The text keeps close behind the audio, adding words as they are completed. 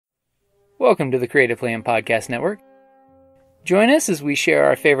Welcome to the Creative Plan Podcast Network. Join us as we share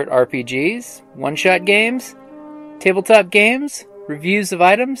our favorite RPGs, one-shot games, tabletop games, reviews of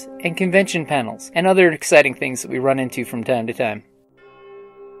items, and convention panels, and other exciting things that we run into from time to time.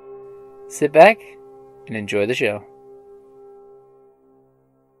 Sit back and enjoy the show.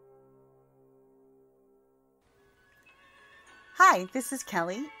 Hi, this is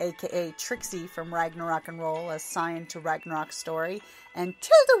Kelly, aka Trixie from Ragnarok and Roll, a Scion to Ragnarok story, and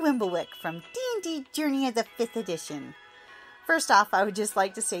Tilda Wimblewick from D&D Journey of the 5th Edition. First off, I would just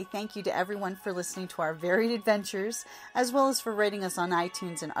like to say thank you to everyone for listening to our varied adventures, as well as for rating us on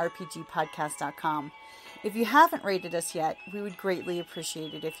iTunes and RPGpodcast.com. If you haven't rated us yet, we would greatly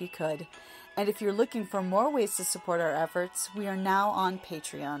appreciate it if you could. And if you're looking for more ways to support our efforts, we are now on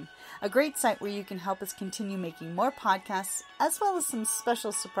Patreon, a great site where you can help us continue making more podcasts, as well as some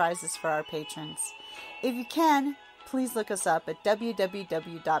special surprises for our patrons. If you can, please look us up at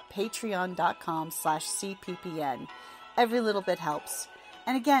www.patreon.com/cppn. Every little bit helps.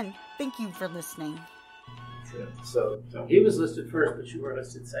 And again, thank you for listening. So he was listed first, but you were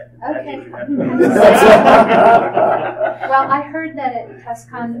listed second. Okay. Well, I heard that at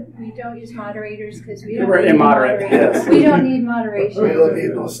TusCon we don't use moderators because we don't need moderators. Yes. We don't need moderation. We don't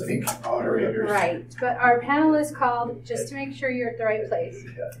need those stinking moderators. Right. But our panelists called just to make sure you're at the right place.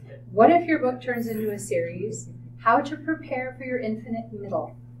 What if your book turns into a series? How to prepare for your infinite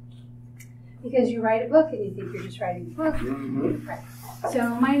middle. Because you write a book and you think you're just writing a book. Mm-hmm. Right.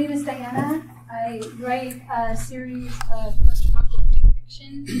 So my name is Diana. I write a series of post-apocalyptic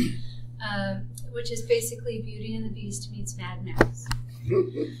fiction, which is basically Beauty and the Beast meets Mad Max.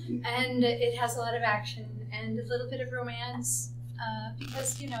 And it has a lot of action and a little bit of romance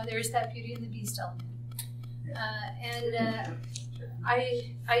because, you know, there's that Beauty and the Beast element.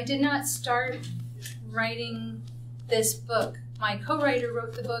 I did not start writing this book. My co-writer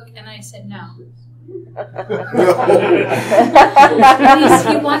wrote the book, and I said no.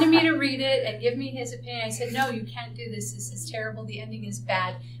 He wanted me to read it and give me his opinion. I said, no, you can't do this. This is terrible. The ending is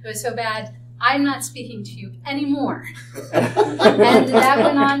bad. It was so bad, I'm not speaking to you anymore. And that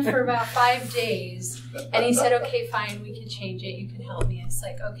went on for about 5 days. And he said, okay, fine, we can change it. You can help me. It's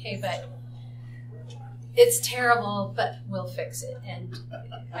like, okay, but it's terrible, but we'll fix it. And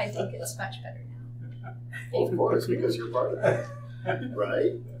I think it's much better now. Well, of course, because you're part of it. Right?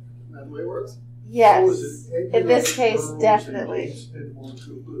 Isn't that the way it works? Yes. In this case, definitely.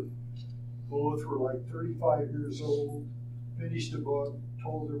 Both were like 35 years old, finished a book,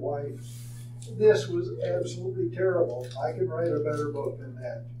 told their wife, this was absolutely terrible. I can write a better book than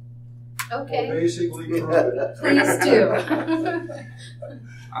that. Okay. Well, basically, prove it. Please do.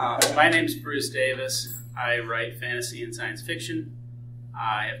 My name's Bruce Davis. I write fantasy and science fiction.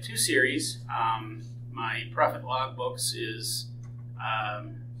 I have 2 series. My Prophet Log books is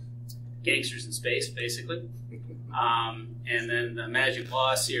Gangsters in Space, basically. And then the Magic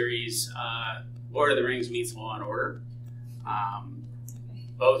Law series, Lord of the Rings meets Law and Order.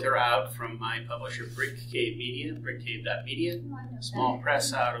 Both are out from my publisher, Brick Cave Media, brickcave.media. Small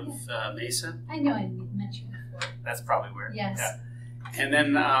press out of Mesa. I know I mentioned before. That's probably where. Yes. Yeah. And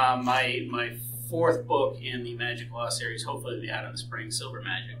then my 4th book in the Magic Law series, hopefully will be out in the spring, Silver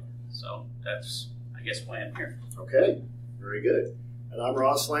Magic. So that's, I guess, why I'm here. Okay, very good. And I'm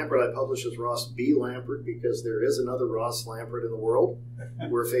Ross Lampert. I publish as Ross B. Lampert because there is another Ross Lampert in the world.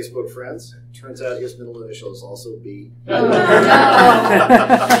 We're Facebook friends. Turns out his middle initial is also B. Oh, no.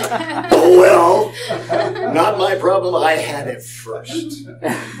 Oh, well, not my problem. I had it first.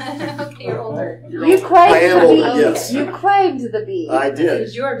 Okay, you're older. You claimed I am the older, B. yes. You claimed the B. I did.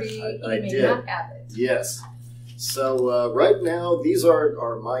 It's your B. I You may did. not have it. Yes. So right now, these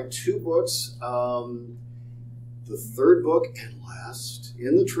are my 2 books. The 3rd book and last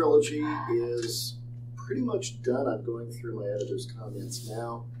in the trilogy is pretty much done. I'm going through my editor's comments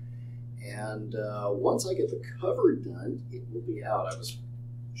now. And once I get the cover done, it will be out. I was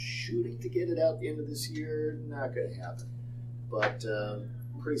shooting to get it out at the end of this year. Not going to happen. But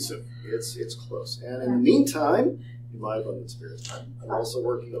pretty soon. It's close. And in the meantime, in my abundant spirit, I'm also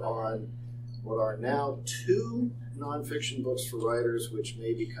working on what are now 2 nonfiction books for writers, which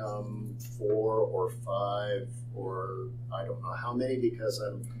may become 4 or 5 or I don't know how many, because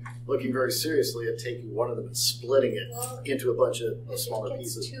I'm looking very seriously at taking one of them and splitting it into a bunch of smaller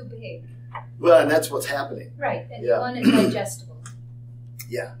pieces. It's too big. Well, and that's what's happening. Right, and you want it digestible.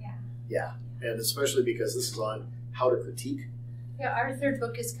 Yeah. And especially because this is on how to critique. Yeah, our 3rd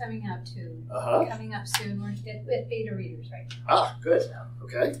book is coming out too. Coming up soon. We're at beta readers right now. Ah, good.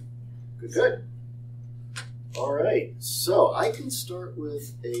 Okay. Good. All right. So I can start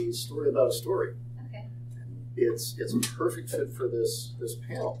with a story about a story. Okay. It's a perfect fit for this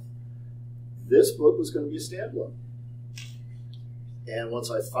panel. this book was going to be a standalone. And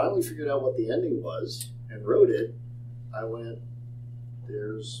once I finally figured out what the ending was and wrote it, I went,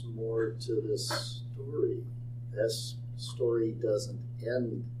 there's more to this story. This story doesn't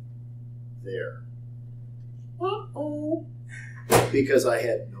end there. Uh-oh. Because I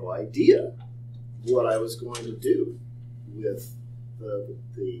had no idea what I was going to do with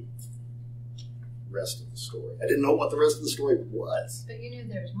the rest of the story. I didn't know what the rest of the story was. But you knew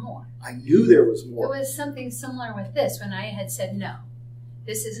there was more. I knew there was more. It was something similar with this when I had said, no,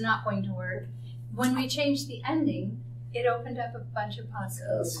 this is not going to work. When we changed the ending, it opened up a bunch of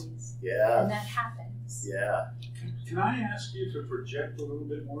possibilities. Yes. Yeah. And that happens. Yeah. Can I ask you to project a little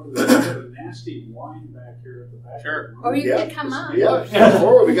bit more? There's a nasty whine back here at the back. Sure. Or you could come up. Yeah, come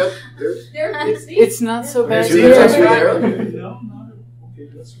forward. We got there. It's not so bad See, here. that's right there. No, no. Okay,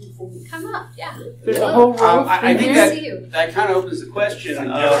 let's move forward. Come up, yeah. There's a whole row. I think I see you. that kind of opens the question I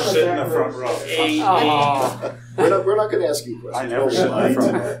never of sit in the front row. Aw. We're not going to ask you questions. I never sit in the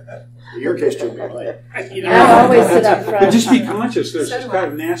front row. In your case, Jimmy, right. you I always sit up But front. just be conscious. There's So this do kind I.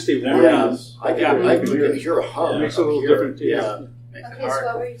 of nasty whine. Yeah, I Yeah. can hear a hum. It makes a up little here. difference, yeah. makes it Okay, so hard.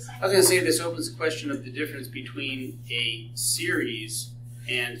 what were you saying? I was going to say this opens the question of the difference between a series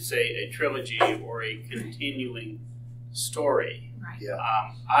and, say, a trilogy or a continuing story. Right. Yeah.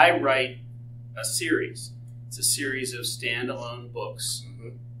 I write a series. It's a series of standalone books.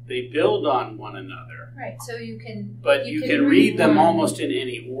 Mhm. They build on one another, Right, so you can... but you can read them one. almost in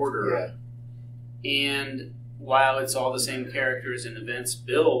any order. And while it's all the same characters and events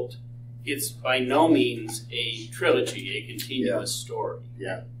built, it's by no means a trilogy, a continuous story.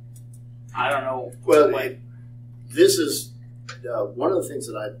 Yeah. I don't know. Well, what- this is one of the things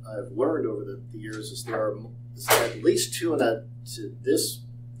that I've learned over the years is there are at least two, and to this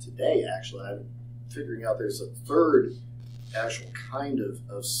today, actually, I'm figuring out there's a third actual kind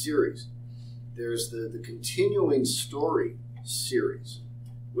of series. There's the continuing story series,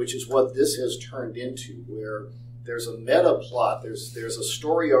 which is what this has turned into, where there's a meta plot, there's a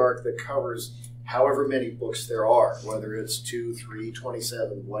story arc that covers however many books there are, whether it's 2, 3,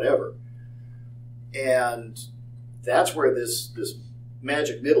 27, whatever. And that's where this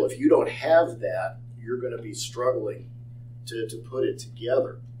magic middle, if you don't have that, you're going to be struggling to put it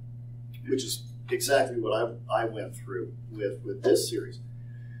together, which is exactly what I went through with this series.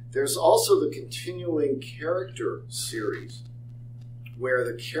 There's also the continuing character series, where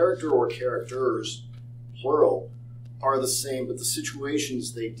the character or characters, plural, are the same, but the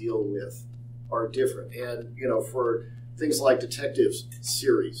situations they deal with are different. And, for things like detectives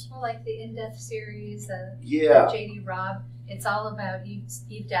series. Well, like the In-Depth series, Yeah. J.D. Robb, it's all about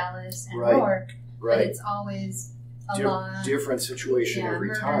Eve Dallas and Right. Rourke, but Right. it's always a law. Different situation every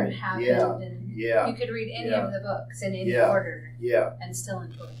murder time. happened, Yeah. and Yeah. you could read any Yeah. of the books in any Yeah. order Yeah. and still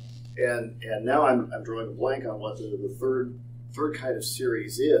enjoy it. And now I'm drawing a blank on what the third kind of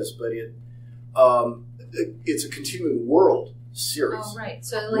series is, but it's a continuing world series. Oh, right.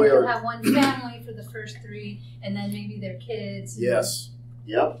 So like Where- you'll have one family for the first 3, and then maybe their kids. and- Yes.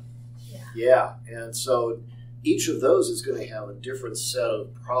 Yep. Yeah. Yeah. And so each of those is going to have a different set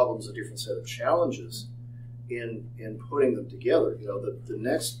of problems, a different set of challenges in putting them together. The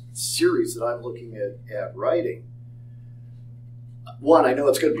next series that I'm looking at writing, one, I know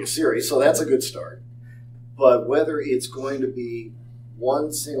it's going to be a series, so that's a good start. But whether it's going to be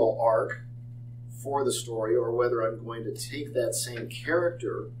one single arc for the story, or whether I'm going to take that same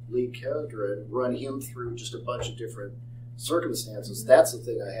lead character, and run him through just a bunch of different circumstances, that's the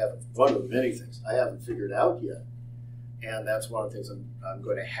thing one of the many things I haven't figured out yet. And that's one of the things I'm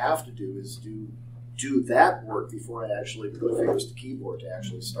going to have to do is do that work before I actually put fingers to keyboard to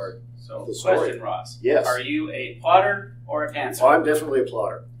actually start So, the story. question, Ross. Yes. Are you a plotter or a pantser? Oh, I'm definitely a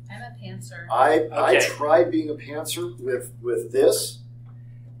plotter. I'm a pantser. I Okay. tried being a pantser with this,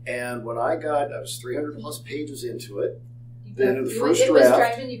 and when I was 300 plus pages into it, then in the first it was draft,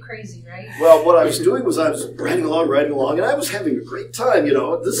 driving you crazy, right? well, what I was doing was I was writing along, and I was having a great time.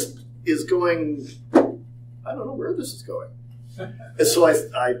 This is going, I don't know where this is going. And so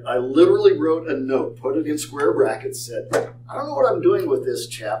I literally wrote a note, put it in square brackets, said, I don't know what I'm doing with this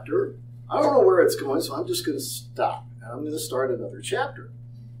chapter. I don't know where it's going, so I'm just going to stop, and I'm going to start another chapter.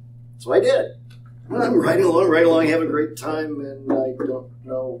 So I did. And I'm writing along, having a great time, and I don't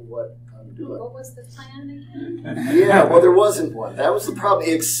know what I'm doing. What was the plan again? Yeah, well, there wasn't one. That was the problem,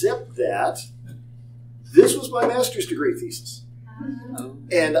 except that this was my master's degree thesis.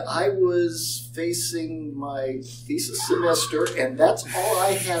 And I was facing my thesis semester, and that's all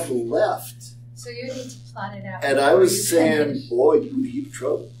I had left. So you need to plot it out. And I was saying, boy, you need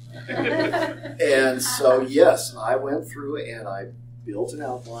trouble. And so, yes, I went through and I built an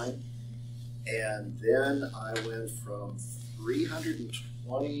outline, And then I went from 300-ish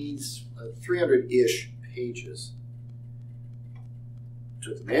pages.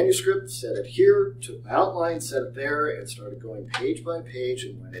 Took the manuscript, set it here, took my outline, set it there, and started going page by page.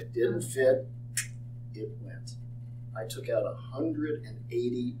 And when it didn't fit, it went. I took out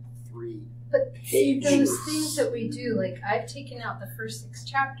 183 But pages. see, those things that we do, like I've taken out the first 6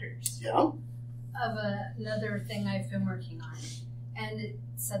 chapters Yeah. of another thing I've been working on, and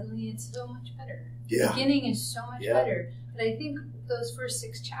suddenly it's so much better. Yeah. The beginning is so much Yeah. better, but I think those first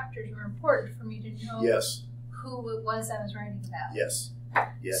 6 chapters were important for me to know Yes. who it was I was writing about. Yes.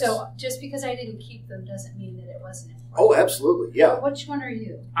 Yes. So just because I didn't keep them doesn't mean that it wasn't important. Oh, absolutely. Yeah. Which one are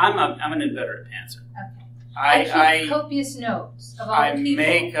you? I'm an inveterate pantser. Okay. I keep copious notes of all I the people.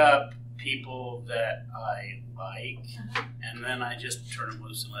 make up people that I like, and then I just turn them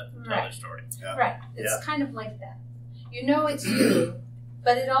loose and let them tell their story. Yeah. Right. It's kind of like that. You know it's you,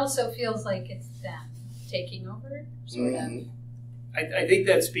 but it also feels like it's them taking over, sort of. I think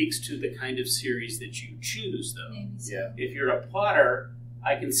that speaks to the kind of series that you choose, though. Maybe so. Yeah. If you're a plotter,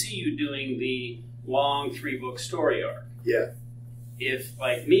 I can see you doing the long 3-book story arc. Yeah. If,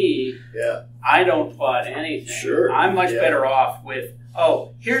 like me, Yeah. I don't plot anything, Sure. I'm much Yeah. better off with,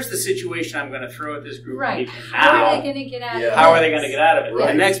 here's the situation I'm going to throw at this group Right. of people How now. are they going to get out of it? How are they going to get out of it? Right.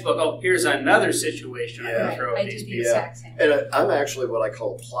 The next book, here's another situation I'm going to throw I at do these the people. exact same. And I'm actually what I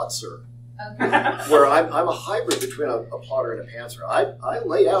call a plotzer, Okay. where I'm a hybrid between a plotter and a pantser. I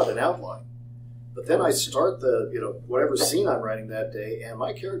lay out an outline, but then I start whatever scene I'm writing that day, and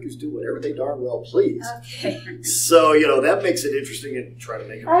my characters do whatever they darn well please. Okay. So, that makes it interesting and try to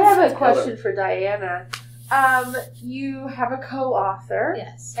make it I have a together. question for Diana. You have a co-author,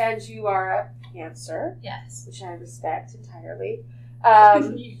 Yes. and you are a pantser, Yes. which I respect entirely.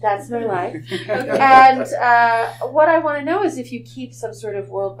 That's my life. Okay. And what I want to know is if you keep some sort of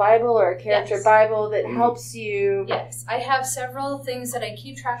world Bible or a character Yes. Bible that helps you. Yes, I have several things that I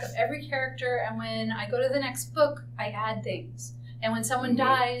keep track of every character, and when I go to the next book, I add things. And when someone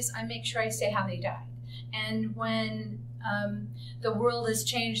dies, I make sure I say how they died. And when the world has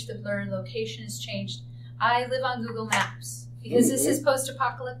changed, the location has changed, I live on Google Maps because this is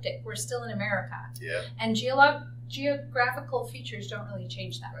post-apocalyptic. We're still in America. Yeah. And geographical features don't really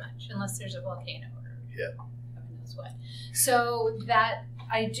change that much unless there's a volcano or heaven knows what. So that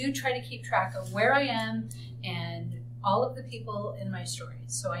I do try to keep track of where I am and all of the people in my stories.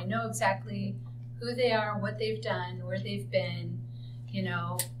 So I know exactly who they are, what they've done, where they've been,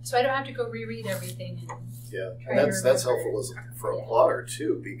 so I don't have to go reread everything. Yeah, Try and to that's remember. helpful for a plotter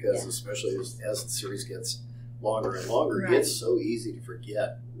too, because Yeah. especially as the series gets longer and longer, Right. it's so easy to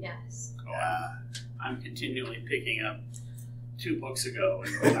forget. Yes. I'm continually picking up 2 books ago.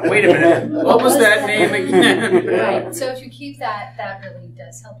 And going, wait a minute, what was that name again? Right. So if you keep that really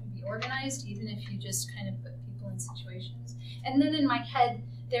does help you be organized, even if you just kind of put people in situations. And then in my head,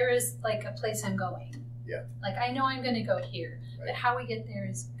 there is like a place I'm going. Yeah. Like I know I'm going to go here, Right. but how we get there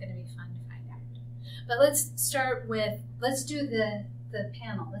is going to be fun to find out. But let's do the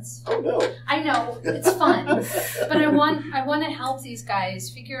panel. Oh no! I know it's fun, but I want to help these guys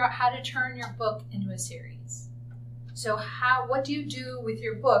figure out how to turn your book into a series. So what do you do with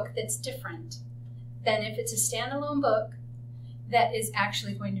your book that's different than if it's a standalone book that is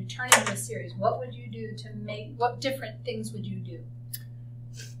actually going to turn into a series? What would you do what different things would you do?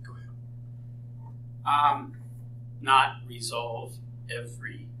 Go ahead. Not resolve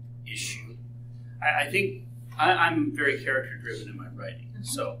every issue. I think I'm very character driven in my writing. Mm-hmm.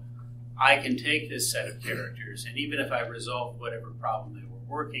 So I can take this set of characters, and even if I resolve whatever problem they were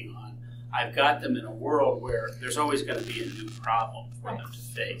working on, I've got them in a world where there's always going to be a new problem for them to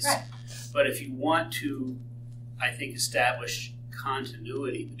face. Right. But if you want to, I think, establish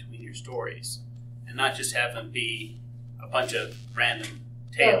continuity between your stories and not just have them be a bunch of random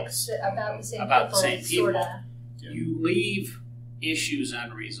tales Books about the same about people, the same people, sorta. you leave issues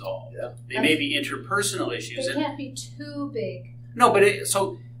unresolved. Yeah. They may be interpersonal issues. They can't be too big. No, but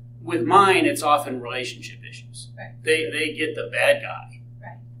so with mine, it's often relationship issues. Right. They get the bad guy.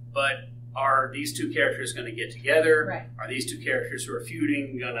 Right. But are these 2 characters going to get together? Right. Are these 2 characters who are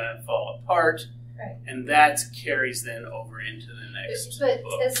feuding going to fall apart? Right. And that carries then over into the next But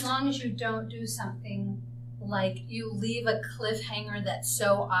book. as long as you don't do something like you leave a cliffhanger that's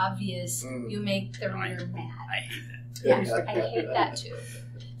so obvious, you make the reader mad. I hate that. Yeah, I hate that too.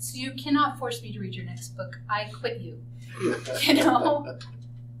 So you cannot force me to read your next book. I quit you.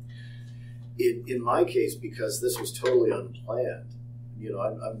 In my case, because this was totally unplanned,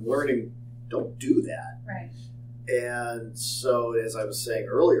 I'm learning, don't do that. Right. And so, as I was saying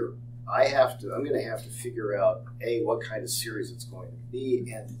earlier, I'm going to have to figure out, A, what kind of series it's going to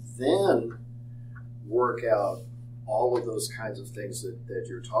be, and then work out all of those kinds of things that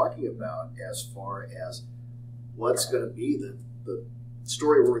you're talking about as far as what's going to be the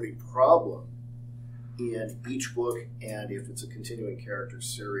story-worthy problem in each book, and if it's a continuing character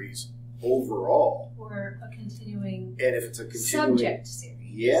series overall, or a continuing and if it's a continuing subject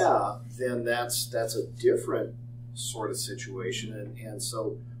series, then that's a different sort of situation. And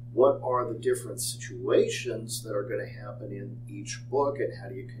so what are the different situations that are going to happen in each book, and how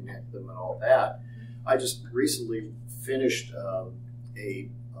do you connect them and all that? I just recently finished a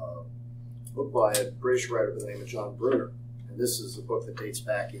book by a British writer by the name of John Brunner. And this is a book that dates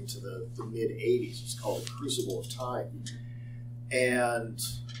back into the mid-'80s. It's called The Crucible of Time. And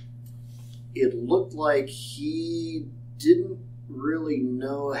it looked like he didn't really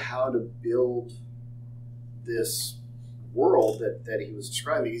know how to build this world that he was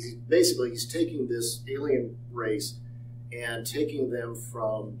describing. He's taking this alien race and taking them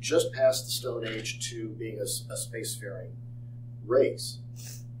from just past the Stone Age to being a spacefaring race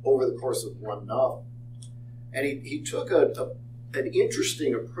over the course of one novel. And he took an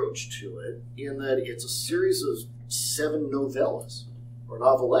interesting approach to it in that it's a series of 7 novellas or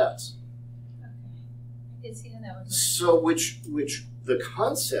novelettes. Okay. I see how that was. So which the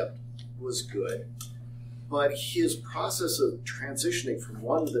concept was good, but his process of transitioning from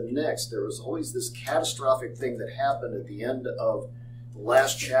one to the next, there was always this catastrophic thing that happened at the end of the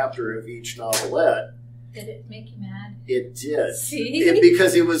last chapter of each novelette. Did it make you mad? It did. See?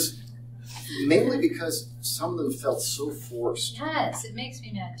 Because it was mainly because some of them felt so forced. Yes, it makes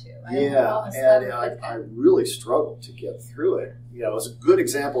me mad too. I really struggled to get through it. It was a good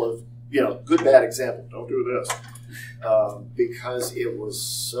example of, good, bad example. Don't do this. Because it was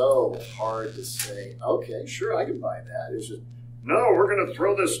so hard to say, okay, sure, I can buy that. It's just, no, we're going to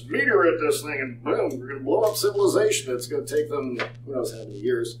throw this meteor at this thing and boom, we're going to blow up civilization. It's going to take them, who knows how many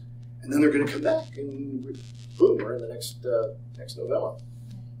years. And then they're going to come back and boom, we're in the next novella.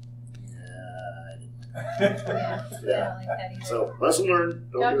 I don't like that either. So, lesson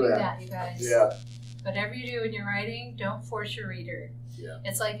learned, don't do that. You guys. Yeah. Whatever you do when you're writing, don't force your reader. Yeah.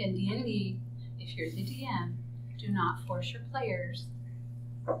 It's like in D&D, if you're the DM, do not force your players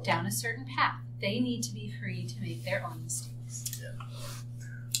down a certain path. They need to be free to make their own mistakes. Yeah.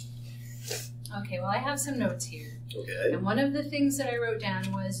 Okay, well, I have some notes here. Okay. And one of the things that I wrote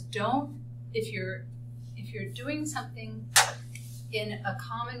down was if you're doing something in a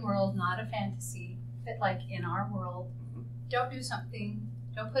common world, not a fantasy, but like in our world, don't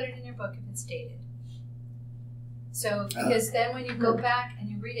put it in your book if it's dated. So, because then when you go back and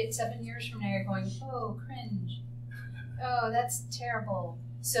you read it 7 years from now, you're going, oh, cringe. Oh, that's terrible.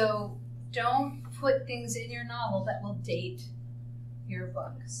 So don't put things in your novel that will date your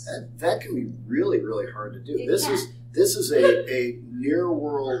books. That can be really, really hard to do. This is a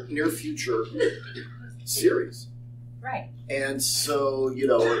near future series. Right. And so,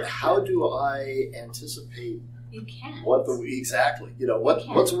 how do I anticipate you can't. What's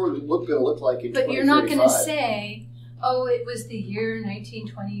the world going to look like in 2035? But you're not going to say, oh, it was the year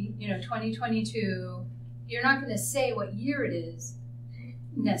 1920, 2022. You're not going to say what year it is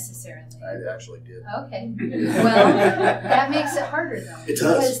necessarily. I actually did. Okay. Well, that makes it harder though. It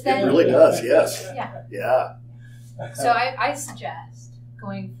does. It really does, yes. Yeah. Yeah. So I suggest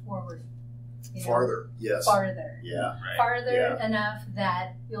going forward. Farther, yes. Farther. Yeah. Right. Farther enough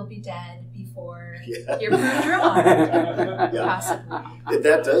that you'll be dead before you're proved wrong. Possibly.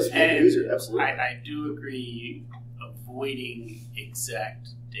 That does make it easier, absolutely. I do agree avoiding exact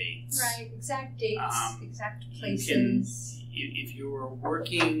dates. Right, exact dates, exact places. If you were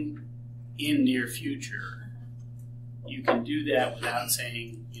working in near future, you can do that without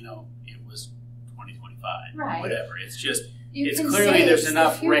saying, it was 2025 or whatever. It's just, it's clearly there's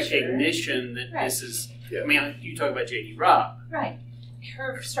enough recognition that this is, I mean, you talk about J.D. Robb. Right.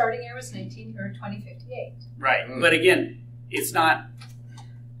 Her starting year was 2058. Right. But again, it's not,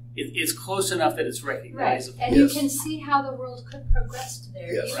 it's close enough that it's recognizable. Right. And you can see how the world could progress to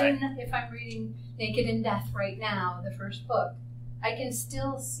there. Yes. Even if I'm reading Naked in Death right now, the first book, I can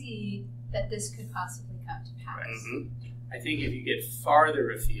still see that this could possibly come to pass. Right. Mm-hmm. I think if you get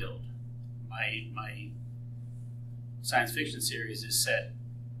farther afield, my science fiction series is set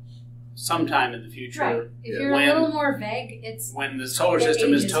sometime in the future. Right. If you're a little more vague, it's when the solar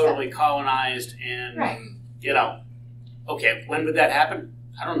system is totally colonized and, okay, when would that happen?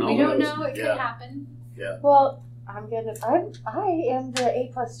 I don't know. We don't know. It could happen. Yeah. Well, I am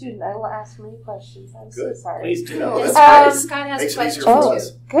the A+ student. I will ask many questions. I'm so sorry. Please do. Scott has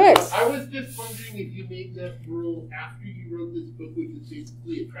questions. Good. I was just wondering if you made that rule after you wrote this book, which is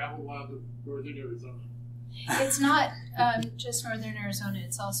basically a travel log of northern Arizona. It's not just northern Arizona.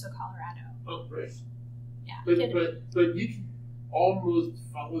 It's also Colorado. Oh, right. Yeah. But you can almost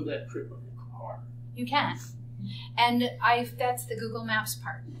follow that trip on a car. You can. And that's the Google Maps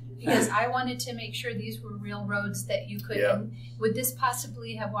part. Because I wanted to make sure these were real roads that you could. Yeah. Would this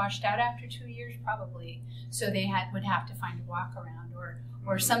possibly have washed out after 2 years? Probably. So they would have to find a walk around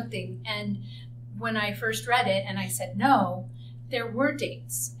or something. And when I first read it and I said no, there were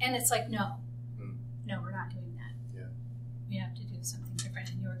dates. And it's like, no, we're not doing that. Yeah. We have to do something different.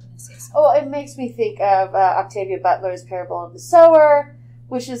 And you were going to say something. Oh, it makes me think of Octavia Butler's Parable of the Sower,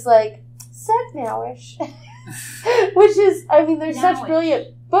 which is like set nowish. Which is, I mean, they're such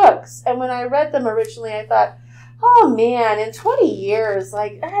brilliant books. And when I read them originally, I thought, oh man, in 20 years,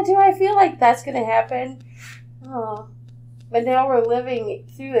 like, do I feel like that's going to happen? Oh. But now we're living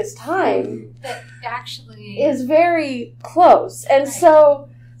through this time that actually is very close. And so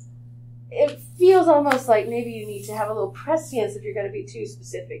it feels almost like maybe you need to have a little prescience if you're going to be too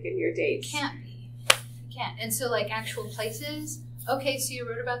specific in your dates. Can't be. You can't. And so, like, actual places, okay, so you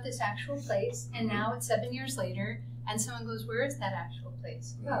wrote about this actual place, and now it's 7 years later, and someone goes, where is that actual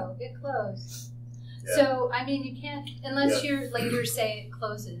place? Oh, it closed. Yeah. So, I mean, you can't, unless you later say it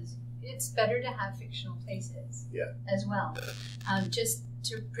closes. It's better to have fictional places as well, just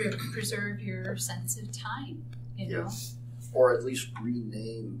to preserve your sense of time, you know? Or at least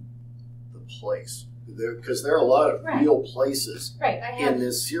rename the place. Because there are a lot of real places in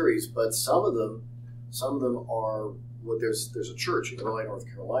this series, but some of them are, well, there's a church in Raleigh, North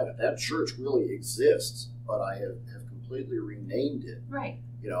Carolina. That church really exists, but I have completely renamed it. Right.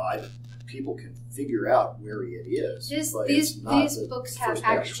 You know, people can figure out where it is. These books have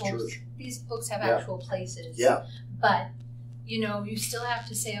actual places. Yeah. But, you know, you still have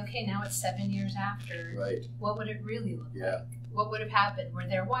to say, okay, now it's 7 years after. Right. What would it really look like? What would have happened? Were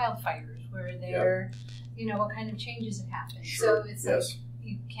there wildfires? Were there, you know, what kind of changes have happened? Sure. So it's like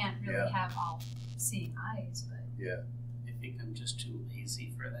you can't really have all seeing eyes. But I think I'm just too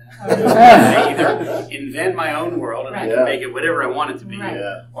lazy for that. I either invent my own world and I can make it whatever I want it to be,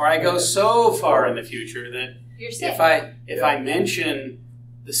 or I go so far in the future that if I mention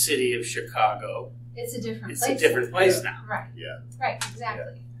the city of Chicago, it's a different place. It's a different place now. Right. Yeah. Right.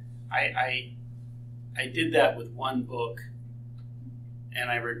 Exactly. I did that with one book, and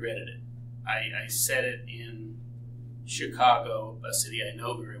I regretted it. I set it in Chicago, a city I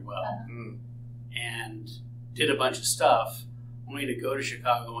know very well, and did a bunch of stuff, only to go to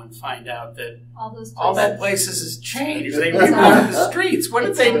Chicago and find out that all that places has changed. They remodeled the streets. What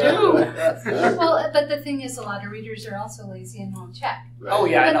did they do? Well, but the thing is, a lot of readers are also lazy and won't check. Right. Oh,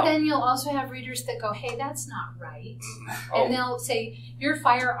 yeah, but then you'll also have readers that go, hey, that's not right. And they'll say, your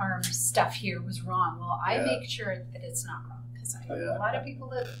firearms stuff here was wrong. Well, I make sure that it's not wrong, because I know a lot of people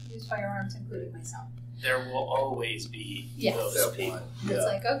that use firearms, including myself. There will always be those people. It's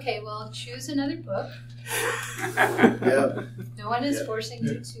like, okay, well, choose another book. No one is forcing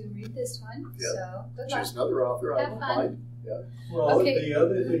you to read this one, so good luck. Choose another author. Have fun. Well, the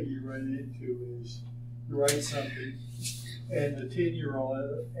other thing you run into is you write something, and the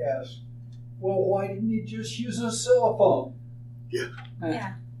 10-year-old asks, "Well, why didn't you just use a cell phone?"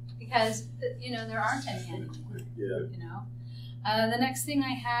 Yeah, because there aren't any anymore. You know, the next thing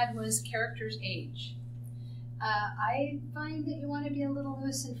I had was character's age. I find that you want to be a little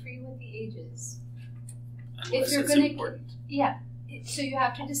loose and free with the ages. Unless it's important. So you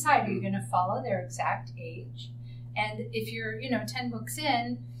have to decide, are you going to follow their exact age? And if you're, 10 books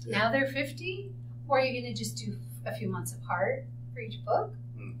in, now they're 50? Or are you going to just do a few months apart for each book?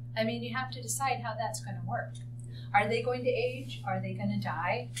 I mean, you have to decide how that's going to work. Are they going to age? Are they going to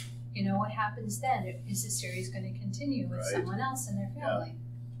die? What happens then? Is the series going to continue with someone else in their family?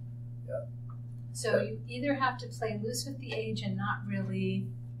 So you either have to play loose with the age and not really,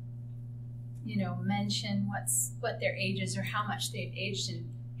 mention what their age is or how much they've aged. And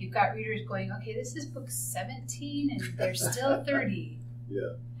you've got readers going, okay, this is book 17 and they're still 30.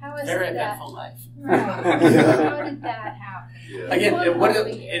 How is Their that? eventful life. Right. How did that happen?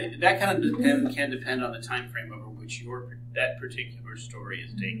 Again, that kind of can depend on the time frame over which that particular story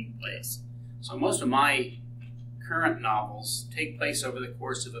is taking place. So most of my current novels take place over the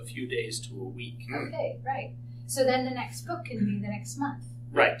course of a few days to a week. Okay, right. So then the next book can be the next month.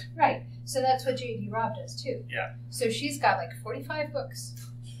 Right. Right. So that's what J.D. Robb does too. Yeah. So she's got like 45 books,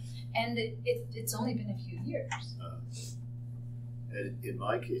 and it's only been a few years. And in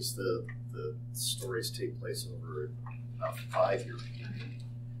my case, the stories take place over about 5-year period,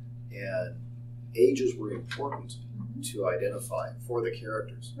 and ages were important to identify for the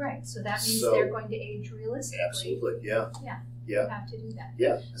characters. Right. So that means they're going to age realistically. Absolutely. Yeah. You have to do that.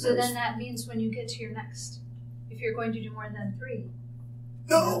 Yeah. So then that means when you get to your next, if you're going to do more than 3,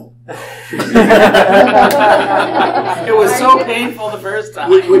 No. It was so painful the first time.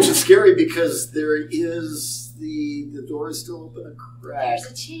 Which is scary because there is the door is still open a crack,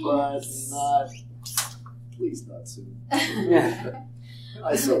 but not. Please, not soon.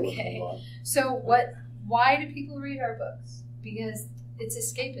 I still love Okay. a lot. So why do people read our books? Because it's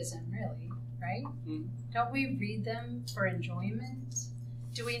escapism, really, right? Don't we read them for enjoyment?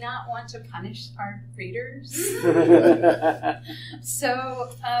 Do we not want to punish our readers?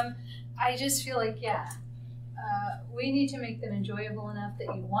 So I just feel like, we need to make them enjoyable enough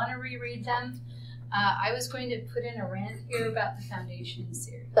that you want to reread them. I was going to put in a rant here about the Foundation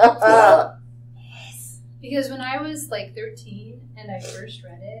series. Because when I was like 13 and I first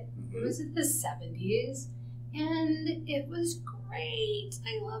read it, it was in the 70s, and it was great.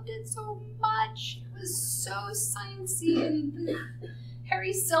 I loved it so much. It was so sciencey, and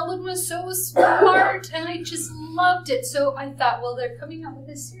Harry Seldon was so smart, and I just loved it. So I thought, well, they're coming out with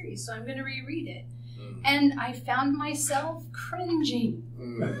a series, so I'm going to reread it. And I found myself cringing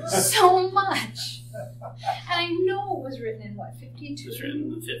so much. And I know it was written in, 52? It was written in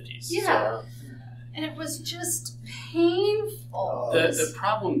the 50s. Yeah. And it was just painful. The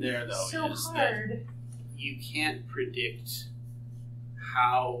problem there, though, so is hard. that you can't predict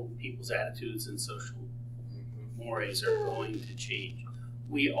how people's attitudes and social mores are going to change.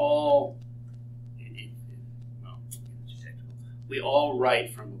 We all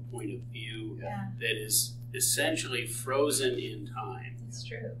write from a point of view that is essentially frozen in time. It's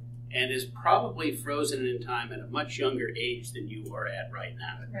true. And is probably frozen in time at a much younger age than you are at right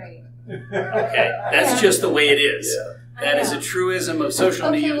now. Right. Okay? That's just the way it is. Yeah. That is a truism of social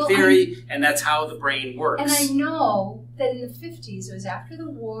media theory, and that's how the brain works. And I know that in the 50s, it was after the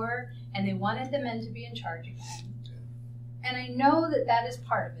war, and they wanted the men to be in charge again. And I know that that is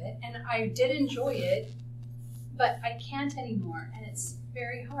part of it, and I did enjoy it, but I can't anymore, and it's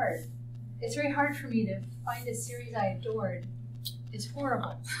very hard. It's very hard for me to find a series I adored. It's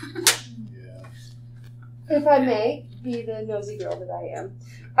horrible. If I may be the nosy girl that I am,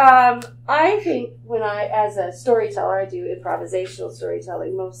 I think when as a storyteller, I do improvisational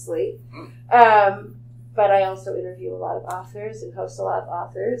storytelling mostly, but I also interview a lot of authors and host a lot of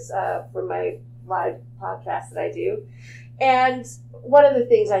authors for my live podcast that I do. And one of the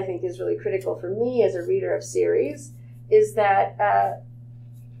things I think is really critical for me as a reader of series is that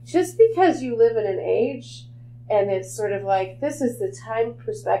just because you live in an age and it's sort of like, this is the time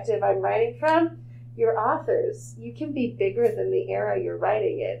perspective I'm writing from, your authors, you can be bigger than the era you're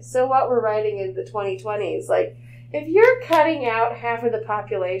writing in. So what we're writing in the 2020s, like, if you're cutting out half of the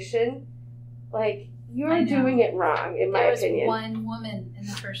population, like, you're doing it wrong, in my opinion. There was one woman in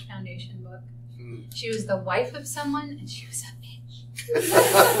the first Foundation book. She was the wife of someone, and she was a bitch.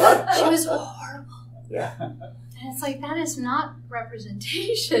 She was horrible. Yeah. And it's like, that is not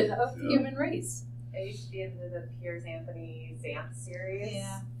representation of the human race. I used to be into the Piers Anthony Zant series.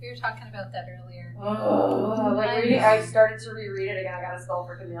 Yeah, we were talking about that earlier. I started to reread it again. I got a Spell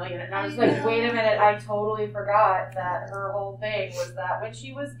for Chameleon, and I was like, wait a minute, I totally forgot that her whole thing was that when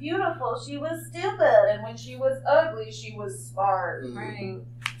she was beautiful, she was stupid, and when she was ugly, she was smart. Right.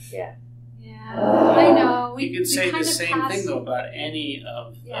 Yeah. Yeah, I know. You could say the same thing, though, about any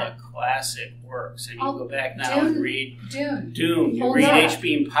of the classic works. And you go back now and read Dune. You read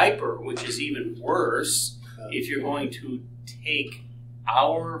H.B. Piper, which is even worse if you're going to take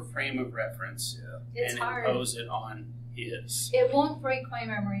our frame of reference and impose it on his. It won't break my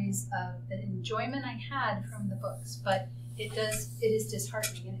memories of the enjoyment I had from the books, but it is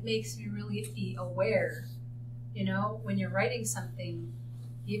disheartening, and it makes me really be aware, when you're writing something,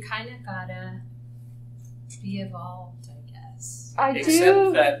 you kind of gotta be evolved, I guess.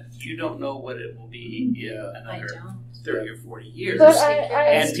 Except that you don't know what it will be another 30 or 40 years.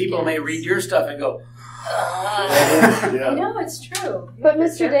 And people may read your stuff and go, I know, it's true. But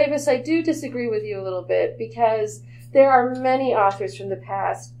Mr. Davis, I do disagree with you a little bit, because there are many authors from the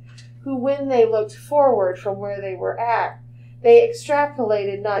past who, when they looked forward from where they were at, they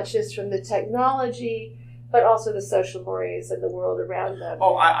extrapolated not just from the technology, but also the social mores and the world around them.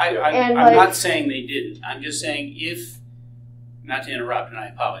 Oh, I'm not saying they didn't. I'm just saying not to interrupt, and I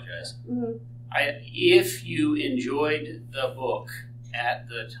apologize. Mm-hmm. If you enjoyed the book at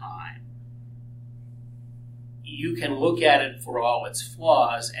the time, you can look at it for all its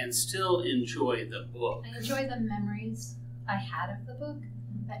flaws and still enjoy the book. I enjoy the memories I had of the book,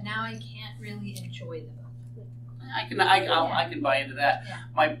 but now I can't really enjoy the book. I can buy into that.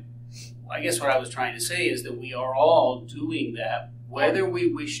 Yeah. I guess what I was trying to say is that we are all doing that, whether we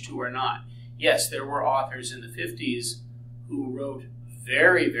wish to or not. Yes, there were authors in the 50s who wrote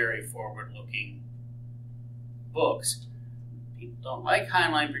very, very forward-looking books. people don't like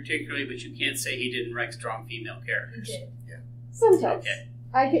Heinlein particularly, but you can't say he didn't write strong female characters. He did. Sometimes.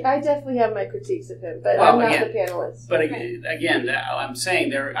 Okay. I definitely have my critiques of him, but Well, I'm not again, the panelist. But again, I'm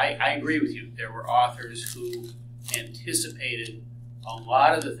saying I agree with you. There were authors who anticipated a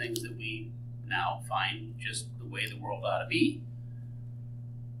lot of the things that we now find just the way the world ought to be.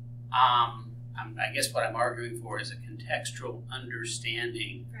 I guess what I'm arguing for is a contextual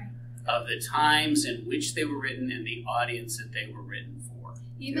understanding of the times in which they were written and the audience that they were written for.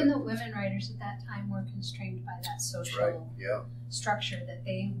 Even the women writers at that time were constrained by that social structure that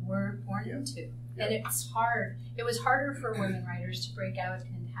they were born into. And it's hard. It was harder for women writers to break out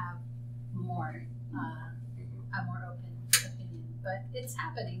and have more, a more open opinion. But it's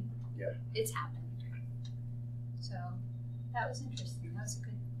happening. Yeah. It's happening. So that was interesting. That was a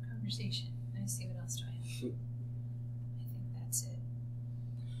good conversation. Let me see what else do I have. I think that's it.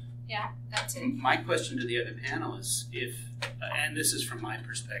 Yeah, that's it. My question to the other panelists, and this is from my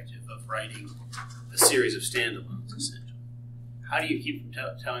perspective of writing a series of standalones, essentially. How do you keep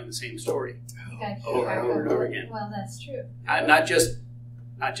from telling the same story over and over and over again? Well, that's true. Not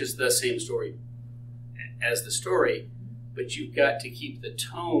just the same story as the story, but you've got to keep the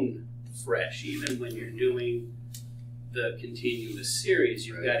tone fresh, even when you're doing the continuous series.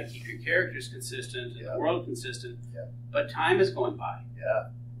 You've got to keep your characters consistent and the world consistent. Yeah. But time is going by. Yeah.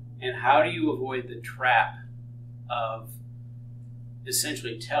 And how do you avoid the trap of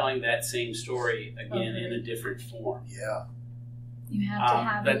essentially telling that same story again in a different form? Yeah. You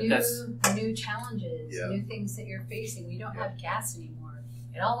have to have new challenges, new things that you're facing. We don't have gas anymore.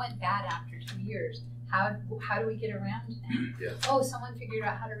 It all went bad after 2 years. How do we get around that? Yeah. Oh, someone figured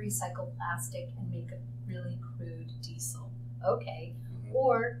out how to recycle plastic and make a really crude diesel. Okay. Mm-hmm.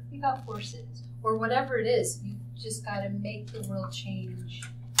 Or you got horses. Or whatever it is. You just got to make the world change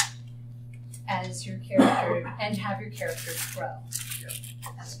as your character and have your characters grow. Yeah.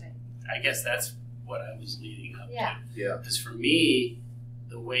 That's what I guess that's what I was leading up to. Yeah. Because for me,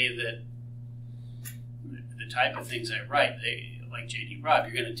 the way that the type of things I write, like J.D. Robb,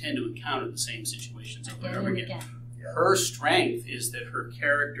 you're going to tend to encounter the same situations over and over again. Yeah. Her strength is that her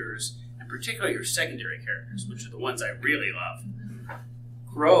characters, and particularly her secondary characters, which are the ones I really love,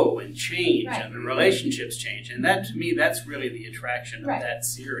 grow and change, and the relationships change. And that, to me, that's really the attraction of that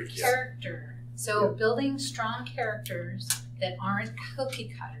series. Character. So building strong characters that aren't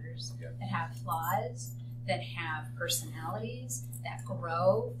cookie cutters, that have flaws, that have personalities, that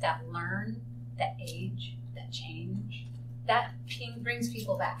grow, that learn, that age, that change. That brings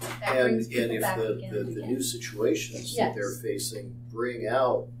people back. And if the new situations that they're facing bring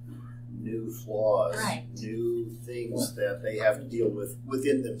out new flaws, new things that they have to deal with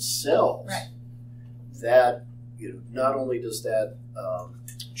within themselves, that, not only does that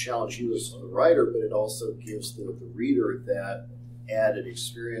challenge you as the writer, but it also gives the reader that added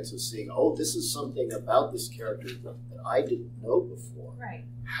experience of seeing, oh, this is something about this character that I didn't know before. Right.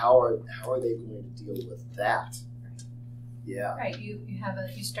 How are they going to deal with that? Yeah. Right. You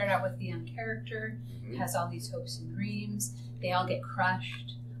start out with the young character, has all these hopes and dreams. They all get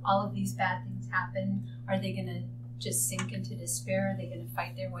crushed. All of these bad things happen. Are they going to just sink into despair? Are they going to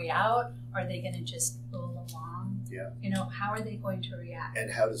fight their way out? Are they going to just roll along? Yeah. How are they going to react?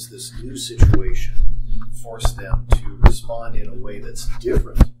 And how does this new situation force them to respond in a way that's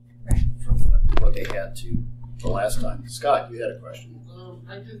different from what they had to the last time? Scott, you had a question.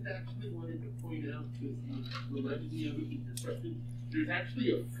 I just actually wanted to point out, because you reminded me of it in your question, there's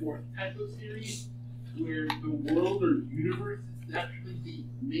actually a fourth type of series where the world or universe is actually the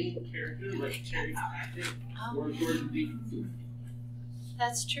main character, like Terry Pratchett or Gordon Dickinson.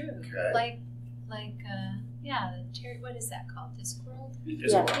 That's true. Okay. Terry, what is that called? Discworld?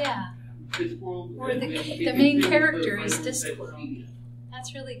 Yeah. Discworld. Or the main character is Discworld.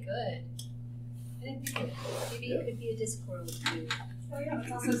 That's really good. I didn't think of it. Maybe it could be a Discworld too. Oh yeah,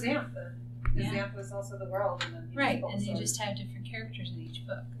 it's also Xantha. Xantha is also the world, and then right, and they just have different characters in each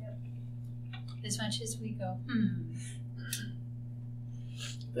book. Yep. As much as we go,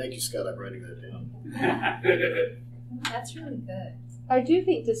 Thank you, Scott. I'm writing that down. That's really good. I do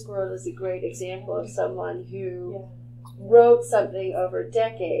think Discworld is a great example of someone who wrote something over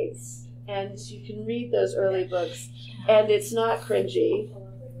decades, and you can read those early books, and it's not cringy.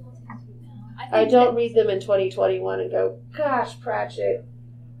 I don't read them in 2021 and go, gosh, Pratchett,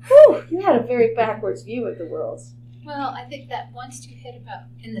 whew, you had a very backwards view of the world. Well, I think that once you hit about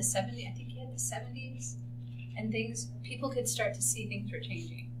in the 70s, I think you hit the 70s, and people could start to see things were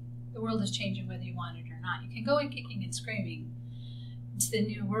changing. The world is changing whether you want it or not. You can go in kicking and screaming into the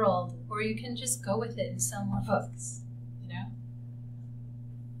new world, or you can just go with it and sell more books,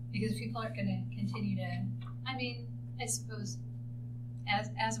 because people aren't going to continue to, I suppose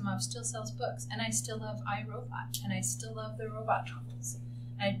Asimov still sells books, and I still love iRobot, and I still love the robot troubles.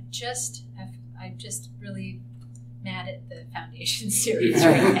 I'm just really mad at the Foundation series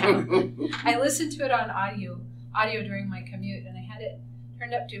right now. I listened to it on audio during my commute, and I had it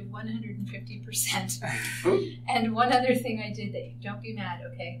turned up to 150%. And one other thing I did, don't be mad,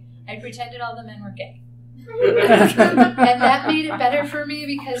 okay? I pretended all the men were gay. And that made it better for me,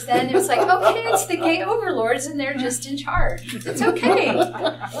 because then it was like, okay, it's the gay overlords and they're just in charge. It's okay.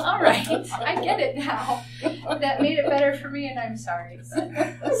 All right, I get it now. That made it better for me, and I'm sorry.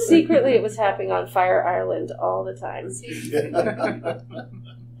 But secretly, it was happening on Fire Island all the time.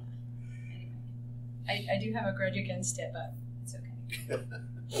 I do have a grudge against it, but it's okay.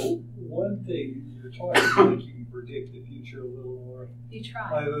 One thing you're talking about, you can predict the future a little more. You try.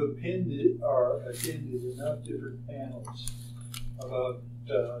 I've attended enough different panels about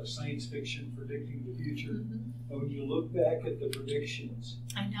science fiction predicting the future. And when you look back at the predictions,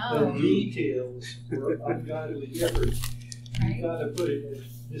 I know the details were ungodly different. Right? You got to put it at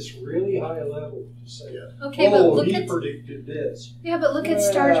this really high level to say, okay, but look he at predicted this. Yeah, but look at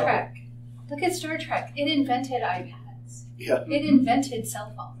Star Trek. Look at Star Trek. It invented iPads. Yeah. It invented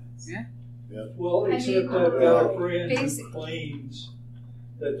cell phones. Yeah. Well, except I've got a friend who claims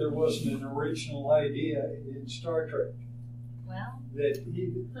that there wasn't an original idea in Star Trek. Well, that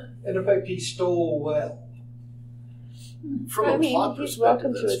in effect he stole well. From a plot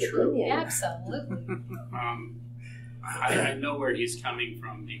perspective, that's true. Absolutely. I know where he's coming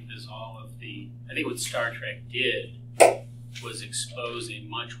from, because I think what Star Trek did was expose a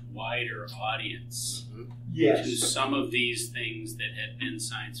much wider audience to some of these things that had been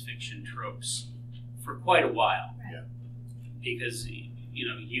science fiction tropes for quite a while. Right. Yeah. Because,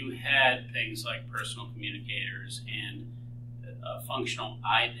 you had things like personal communicators and a functional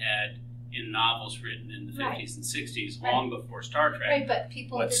iPad in novels written in the 50s and 60s, long before Star Trek. Right, but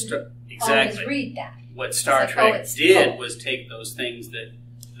people didn't exactly. always read that. What Star Trek did was take those things that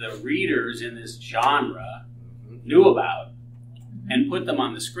the readers in this genre knew about and put them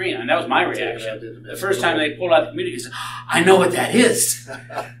on the screen. And that was my reaction. The first time they pulled out the communicator, I know what that is.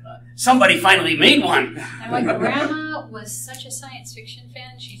 Somebody finally made one. And my grandma was such a science fiction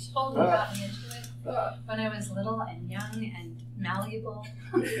fan. She totally got me into it when I was little and young and malleable.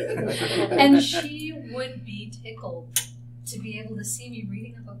 And she would be tickled to be able to see me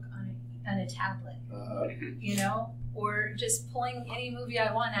reading a book on a tablet, or just pulling any movie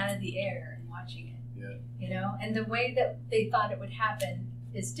I want out of the air and watching it. And the way that they thought it would happen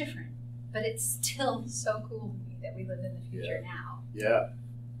is different, but it's still so cool to me that we live in the future now. Yeah.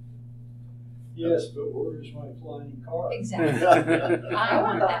 Yes, but where's my flying car? Exactly. I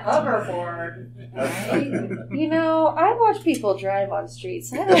want the hoverboard. Right? I watch people drive on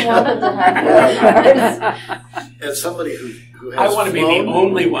streets. I don't want them to have cars. As somebody who has I want to be the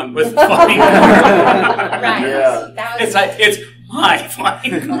only one with flying car. Right. Yeah. It's my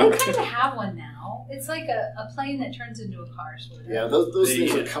flying car. Well, they kind of have one now. It's like a plane that turns into a car, sort of. Yeah, those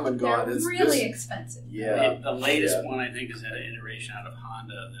things are come and gone. They're really expensive. Yeah. The latest one, I think, is an iteration out of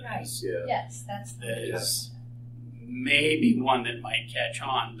Honda that Yes, that's is maybe one that might catch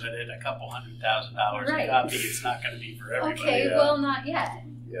on, but at a couple $100,000 a copy, it's not going to be for everybody. Okay, well, not yet.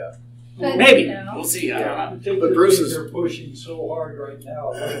 Yeah. But, maybe. We'll see. But Bruce they're pushing so hard right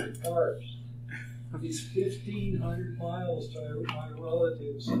now, electric cars. These 1,500 miles to my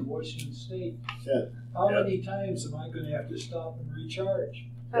relatives in Washington State. Yeah. How many times am I going to have to stop and recharge?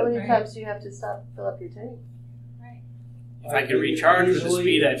 How many times do you have to stop and fill up your tank? Right. If I could recharge with the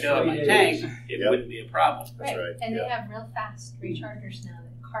speed I fill up my tank, it wouldn't be a problem. Right. And they have real fast rechargers now.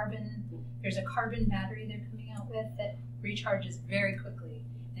 There's a carbon battery they're coming out with that recharges very quickly,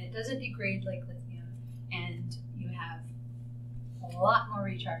 and it doesn't degrade like lithium, and you have a lot more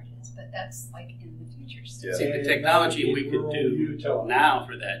recharges, but that's like in the future. Yeah. See, the technology we could do now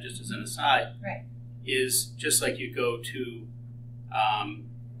for that, just as an aside, is just like you go to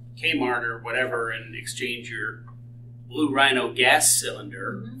Kmart or whatever and exchange your Blue Rhino gas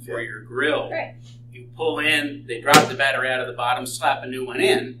cylinder for your grill. Right. You pull in, they drop the battery out of the bottom, slap a new one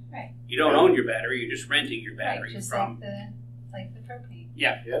in. Right. You don't own your battery, you're just renting your battery just from. like the propane.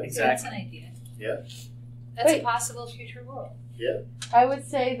 Yeah, yeah, exactly. That's an idea. Yeah. That's a possible future world. Yeah. I would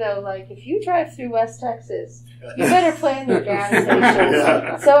say though, like if you drive through West Texas, you better plan your gas stations.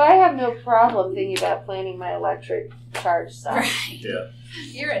 Yeah. So I have no problem thinking about planning my electric charge stuff. Right. Yeah.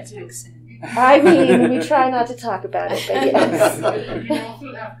 You're a Texan. I mean, we try not to talk about it, but yes. You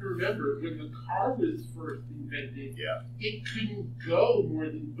also have to remember, when the car was first invented, it couldn't go more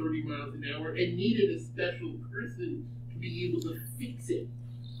than 30 miles an hour and needed a special person to be able to fix it.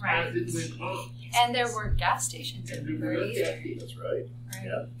 Right. as it went on. And there were gas stations everywhere either. That's right. Right.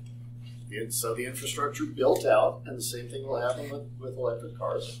 Yeah. So the infrastructure built out, and the same thing will happen with electric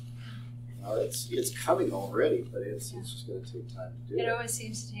cars. It's coming already, but it's just going to take time to do it. It always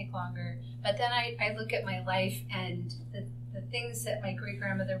seems to take longer. But then I look at my life and the things that my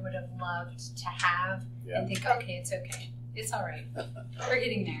great-grandmother would have loved to have and think, okay, it's okay. It's all right. We're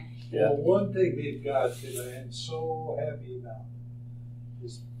getting there. Yeah. Well, one thing they've got that I am so happy about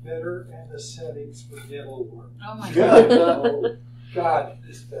is better anesthetics for dental work. Oh my God. Oh, God,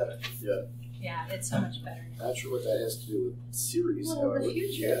 it's better. Yeah. Yeah, it's so much better. Not sure what that has to do with series. Well, however. the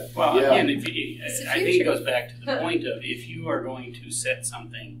future. Yeah. Well, Yeah. again, I think it goes back to the point of if you are going to set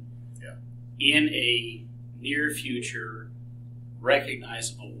something in a near future,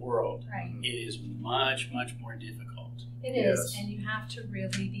 recognizable world, Right. it is much, much more difficult. It is, and you have to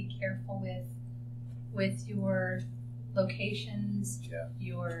really be careful with your locations,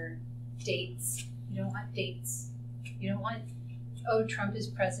 your dates. You don't want dates. You don't want, oh, Trump is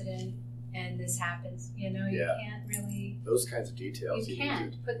president and this happens. You know, you can't really. Those kinds of details. You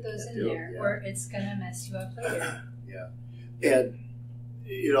can't put those in there, or it's going to mess you up later. And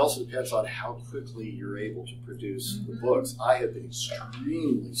it also depends on how quickly you're able to produce the books. I have been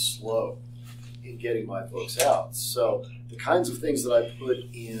extremely slow in getting my books out. So the kinds of things that I put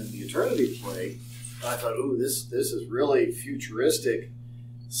in the Eternity play, I thought, ooh, this is really futuristic.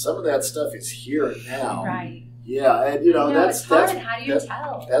 Some of that stuff is here and now. Right. Yeah, and you know, it's hard. How do you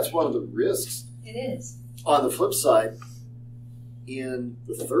tell? That's one of the risks. It is. On the flip side, in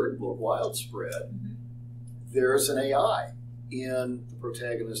the third book, Wildspread, there's an AI in the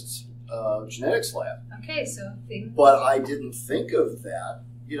protagonist's genetics lab. Okay, so but I didn't think of that.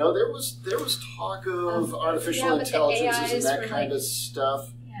 You know, there was talk of artificial intelligences and that kind of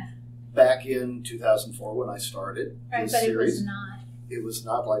stuff back in 2004 when I started this series. It was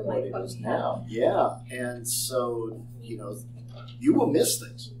not like what it is now. Yeah, and so you know, you will miss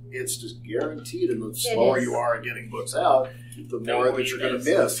things. It's just guaranteed, and the slower you are at getting books out, the more that you're going to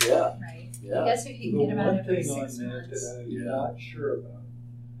miss. Yeah. Right. Yeah. I guess if you can get about every 6 One thing on months. that I'm not sure about,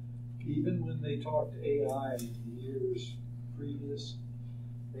 even when they talked AI in the years previous,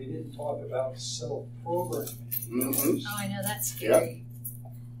 they didn't talk about self-programming. Mm-hmm. Oh, I know, that's scary.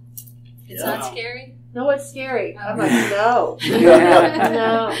 It's not scary? No, it's scary. I'm like, no.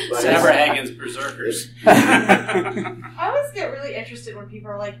 No. Saberhagen's Berserkers. I always get really interested when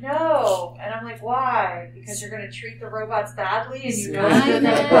people are like, no. And I'm like, why? Because you're going to treat the robots badly and you know that they're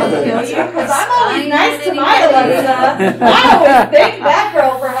going to kill you? Because I'm always nice to my Alexa. I always thank that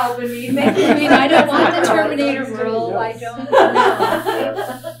girl for helping me. Thank you. I mean, I don't want the Terminator role. I don't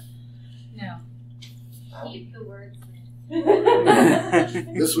know. No. Keep the words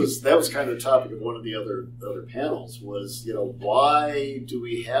that was kind of the topic of one of the other panels was, you know, why do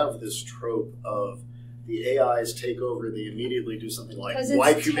we have this trope of the AIs take over, they immediately do something like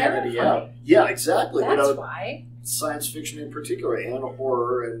wipe humanity out? Yeah, exactly. That's why. Science fiction in particular and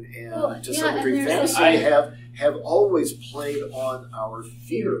horror and to some and degree fantasy have always played on our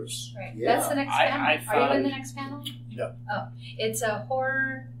fears. Right. Yeah. That's the next panel. Are you in the next panel? No. Oh. It's a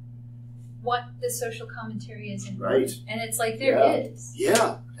horror, what the social commentary is in right. And it's like there is.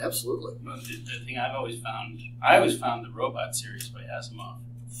 Yeah, absolutely. Well, the thing I always found the Robot series by Asimov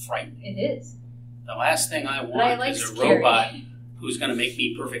frightening. It is. The last thing I want is a robot who's going to make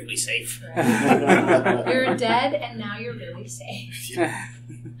me perfectly safe. Right. You're dead, and now you're really safe.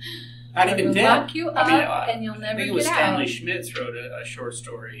 Not even we'll dead. Lock you up, and you'll never I think get it was out. Stanley Schmitz wrote a short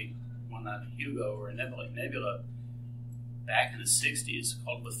story, one on Hugo or Nebula, back in the 60s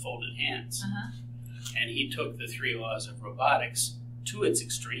called With Folded Hands. And he took the 3 laws of robotics to its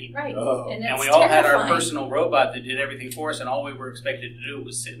extreme. Right. Oh. And we all had our personal robot that did everything for us, and all we were expected to do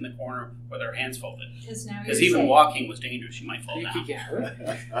was sit in the corner with our hands folded. Because even walking was dangerous. You might fall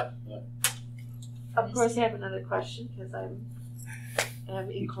down. Of course, I have another question because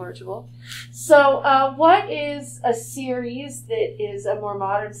I'm incorrigible. So, what is a series that is a more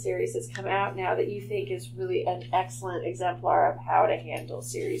modern series that's come out now that you think is really an excellent exemplar of how to handle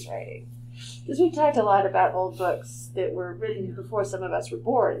series writing? Because we've talked a lot about old books that were written before some of us were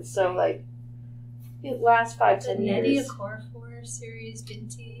born. So, like, the last 5-10 years. The Nettie Okorafor series,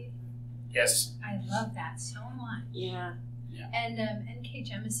 Binti. Yes. I love that so much. Yeah. And N.K.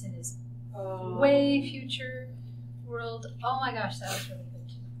 Jemisin is way future world. Oh my gosh, that was really good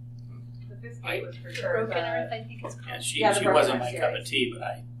too. The fifth grade was for The sure. Broken Earth, I think it's called. Yeah, she wasn't my cup of tea, but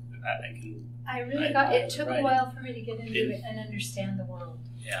I can. It took a while for me to get into it and understand the world.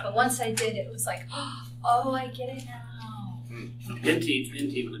 Yeah. But once I did, it was like, oh, I get it now.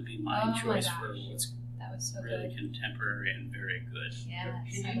 Binti would be my choice for what's so really good. contemporary and very good. Yeah.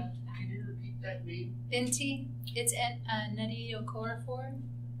 Can you repeat that name? Binti. It's Nnedi Okorafor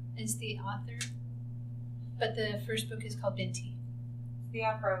is the author, but the first book is called Binti. The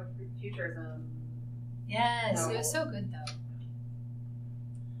Afrofuturism. Yes, it was so good though.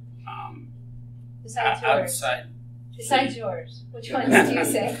 Besides yours, which ones do you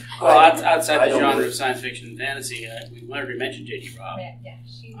say? Well, outside the genre of science fiction and fantasy, we already mentioned J.D. Robb. Yeah,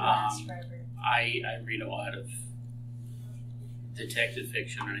 she lasts forever. I read a lot of detective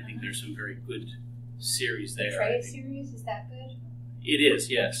fiction, and I think there's some very good series there. The Trey series, is that good? It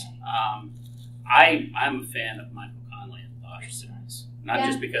is, yes. Okay. I'm a fan of Michael Connelly and the Bosch series, not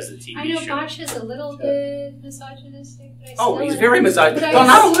just because of the TV show. I know Bosch is a little bit misogynistic. But he's very misogynistic. Well,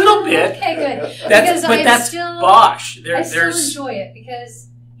 not a little bit. Okay, good. That's Bosch. I still enjoy it because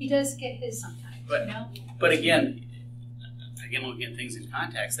he does get his sometimes. But, you know? But again, looking at things in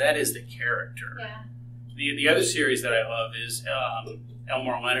context, that is the character. Yeah. The other series that I love is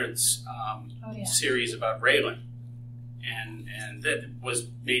Elmore Leonard's series about Raylan, and that was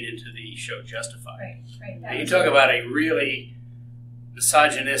made into the show Justified. Right. Now you talk about a really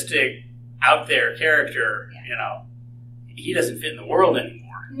misogynistic, out there character. Yeah. You know, he doesn't fit in the world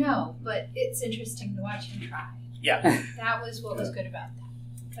anymore. No, but it's interesting to watch him try. Yeah, that was what was good about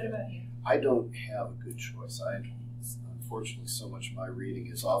that. What about you? I don't have a good choice. Unfortunately, so much of my reading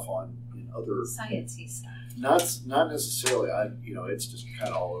is off in other sciencey stuff. Not necessarily. It's just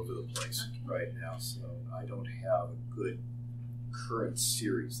kind of all over the place right now. So I don't have a good current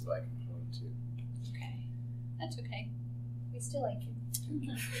series that I can point to. Okay, that's okay. We still like you.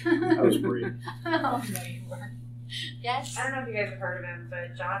 I was worried. Oh, no, you weren't. Yes. I don't know if you guys have heard of him,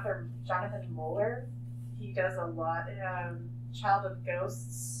 but Jonathan Moeller, he does a lot. Child of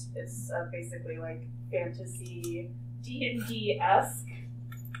Ghosts. It's basically like fantasy D&D-esque,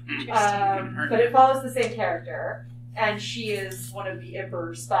 but it follows the same character, and she is one of the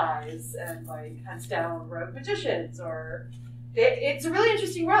Emperor's spies and like hunts down rogue magicians. It's a really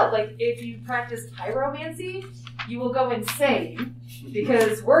interesting world. Like if you practice pyromancy, you will go insane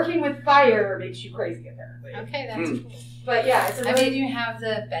because working with fire makes you crazy apparently. Okay, that's cool. But yeah, it's I mean, you have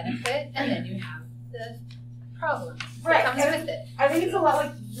the benefit and then you have the problem that comes with it. I think it's a lot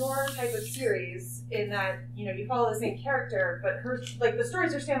like your type of series in that, you follow the same character, but her, like, the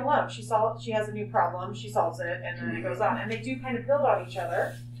stories are standalone. She has a new problem, she solves it, and then it goes on. And they do kind of build on each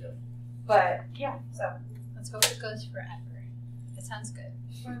other. Yeah. But, yeah, so. Let's hope it goes forever. That sounds good.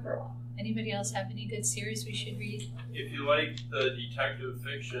 For a while. Anybody else have any good series we should read? If you like the detective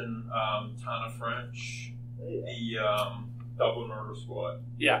fiction, Tana French, the Dublin Murder Squad.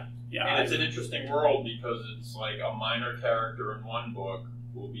 Yeah. And it's an interesting world because it's like a minor character in one book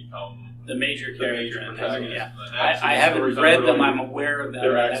will become the major character. Protagonist. I haven't read them. I'm aware of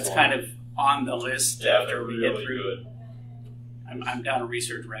them. That's kind of on the list after we get through. Good. I'm down a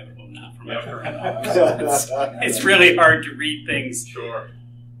research rabbit hole now from my current office. It's really hard to read things. Sure.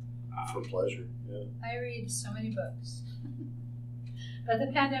 For pleasure. Yeah. I read so many books. But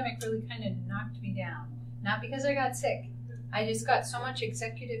the pandemic really kind of knocked me down. Not because I got sick. I just got so much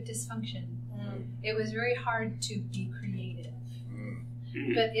executive dysfunction. It was very hard to be creative.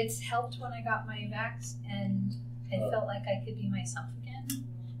 But it's helped when I got my vax and I felt like I could be myself again.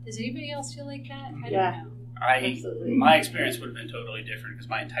 Does anybody else feel like that? I don't know. My experience would have been totally different because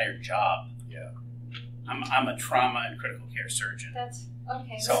my entire job. Yeah. I'm a trauma and critical care surgeon. That's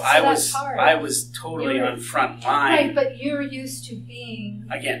okay. So that's hard. I was totally on front line. Right, but you're used to being.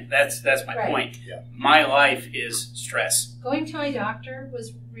 Again, that's my point. Yeah. My life is stress. Going to my doctor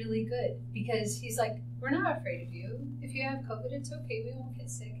was really good because he's like, we're not afraid of you. If you have COVID, it's okay. We won't get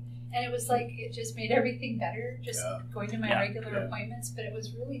sick. And it was like, it just made everything better, just going to my regular appointments. But it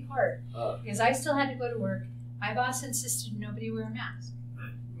was really hard because I still had to go to work. My boss insisted nobody wear a mask.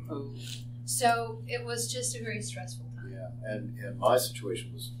 So it was just a very stressful time. Yeah, and my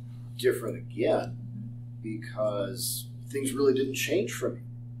situation was different again because things really didn't change for me.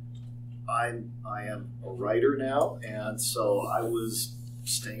 I am a writer now, and so I was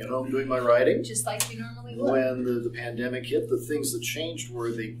staying at home doing my writing. Just like you normally would. When the pandemic hit, the things that changed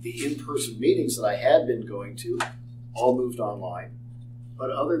were the in-person meetings that I had been going to all moved online. But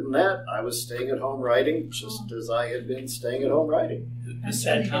other than that, I was staying at home writing just as I had been staying at home writing. The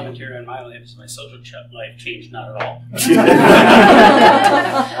sad commentary on my life is my social life changed not at all.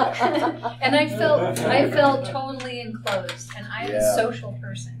 And I felt totally enclosed, and I'm a social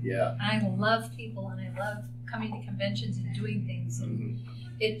person. Yeah. And I love people, and I love coming to conventions and doing things. And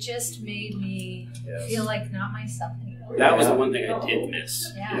it just made me feel like not myself anymore. That was the one thing I did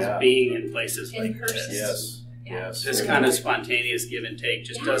miss, is being in places in like person. this. Yes. Yes. This kind of spontaneous give and take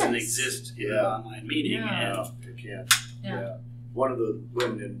just doesn't exist in an online meeting. Yeah. No, it can't. Yeah. One of the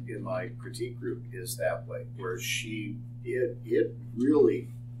women in my critique group is that way, where it really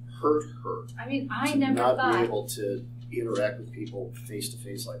hurt her. I mean, I to never not thought. be able to interact with people face to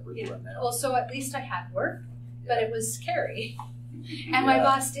face like we're doing now. Well, so at least I had work, but it was scary. And my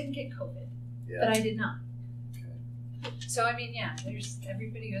boss did get COVID, but I did not. Okay. So, I mean, there's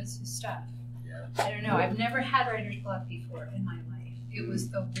everybody goes through stuff. Yeah. I don't know. I've never had writer's block before in my life. It was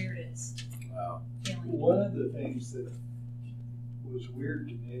the weirdest feeling. One of the things that was weird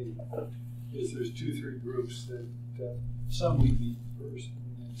to me is there's 2-3 groups that some we meet first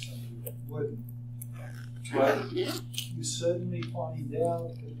and some we wouldn't. But you suddenly find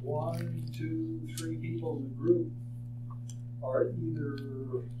out that 1, 2, 3 people in the group are either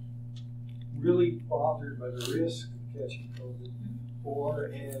really bothered by the risk of catching COVID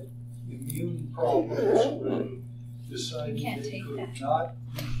or had immune problems where they decided they could not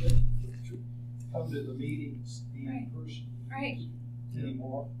come to the meetings in person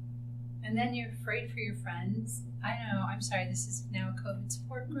anymore. And then you're afraid for your friends. I know, I'm sorry, this is now a COVID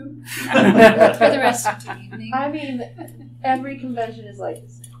support group for the rest of the evening. I mean, every convention is like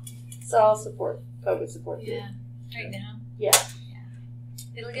this. It's all COVID support. Yeah, right now. Yeah.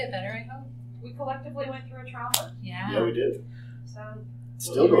 It'll get better, I hope. We collectively went through a trauma. Yeah. Yeah, we did. So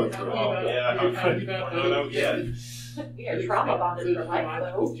Still going through it. Oh, yeah. We're talking about we are trauma bonded for life,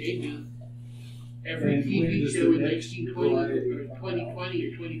 though. Every And when TV does show the in next 1920 or variety 2020 or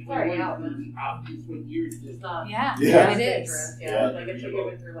 2021 Sorry, out, is be obvious what year it is. It's not. Yeah, Yeah. it dangerous. is. Yeah. Like it's like we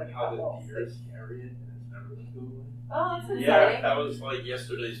went through like a How couple. the deer carry it and it's never been going. Oh, that's exciting. Yeah, that was like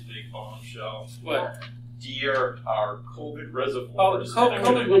yesterday's big bombshell. What? Deer are COVID reservoirs.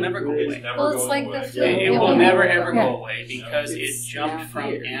 COVID will never go away. It's never Well, it's going like away. the flu. It will Yeah. never ever Yeah. go away because it jumped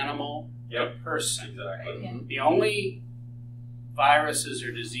from animal to person. Exactly. Yeah. The only viruses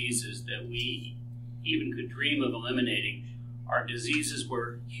or diseases that we even could dream of eliminating are diseases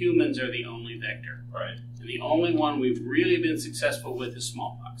where humans are the only vector. Right. And the only one we've really been successful with is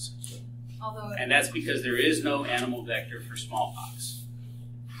smallpox. Although And that's because there is no animal vector for smallpox.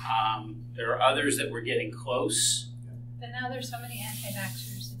 There are others that we're getting close. but now there's so many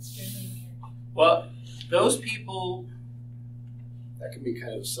anti-vaxxers, it's really weird. Well, those people... That can be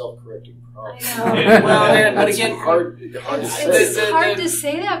kind of a self-correcting problem. I know. Well, but It's again, hard to say. It's hard to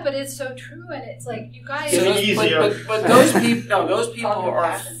say that, but it's so true, and it's like you guys. So but those people, those people are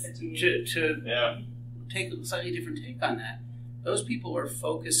Passion fatigue. to take a slightly different take on that. Those people are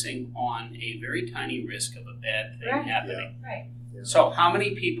focusing on a very tiny risk of a bad thing happening. Right. Yeah. So, how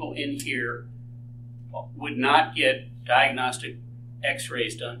many people in here would not get diagnostic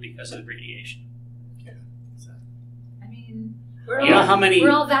X-rays done because of the radiation? I mean, we're You know how many?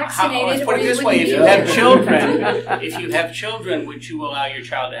 We're all vaccinated. Let's put or it you this way: if wouldn't you be have children, would you allow your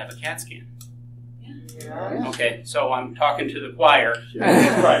child to have a CAT scan? Yeah. Okay, so I'm talking to the choir.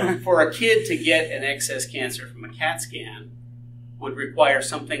 Right. For a kid to get an excess cancer from a CAT scan would require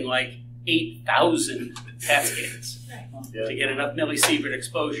something like 8,000 CAT scans to get enough millisievert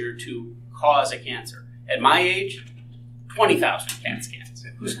exposure to cause a cancer. At my age, 20,000 CAT scans.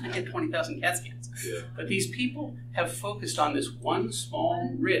 Who's going to get 20,000 CAT scans? Yeah. But these people have focused on this one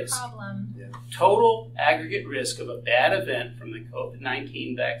small risk. problem. Total aggregate risk of a bad event from the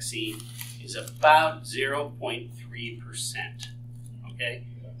COVID-19 vaccine is about 0.3%. Okay?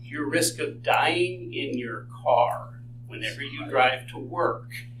 Your risk of dying in your car whenever you drive to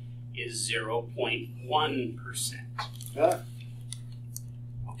work is 0.1%.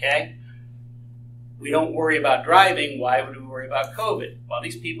 Okay? We don't worry about driving. Why would we worry about COVID? Well,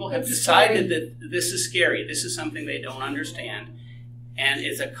 these people have decided that this is scary. This is something they don't understand. And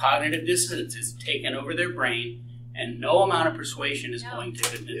it's a cognitive dissonance. It's taken over their brain, and no amount of persuasion is going to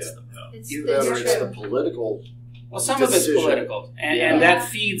convince them. Either that or it's the political. Well, some of it's decision. political, and that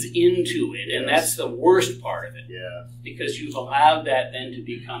feeds into it, and that's the worst part of it. Yeah. Because you've allowed that then to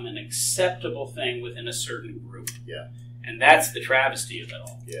become an acceptable thing within a certain group. Yeah. And that's the travesty of it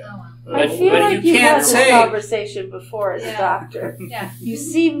all. Yeah. Oh, wow. I feel but like you you've can't had this say- conversation before as a doctor. Yeah. You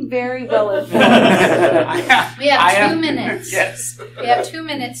seem very well informed. We have 2 minutes. Yes. We have 2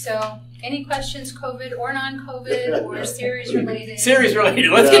 minutes, so any questions, COVID or non-COVID or series related? Series related.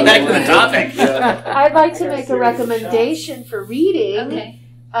 Let's get back to the topic. I'd like to make a recommendation for reading, Okay.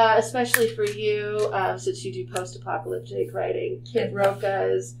 especially for you, since you do post-apocalyptic writing. Kit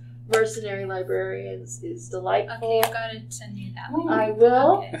Roca's Mercenary Librarians is delightful. Okay, I've got to send you that one. I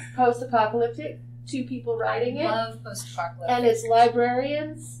will. Okay. Post-apocalyptic, 2 people writing I it. love post-apocalyptic. And it's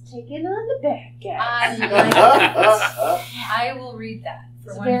librarians taking on the bad guys. I like that. I will read that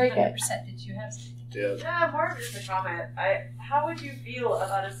For It's very 100%. Did you have something? Yeah, more of just a comment. How would you feel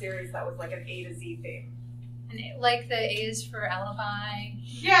about a series that was like an A to Z theme? Like the A is for alibi.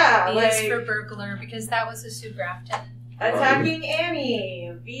 Yeah, B like is for burglar, because that was a Sue Grafton. attacking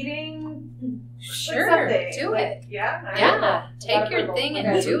Annie, beating Sure, something. do it. Yeah, Yeah, take your thing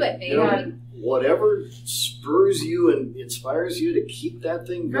and do it, baby. Whatever spurs you and inspires you to keep that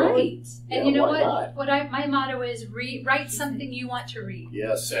thing going. Right. And yeah, you know why what? not? My motto is write something you want to read.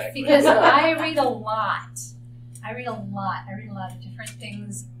 Yes, exactly. Because I read a lot. I read a lot of different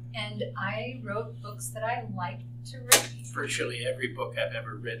things, and I wrote books that I like to read. Virtually every book I've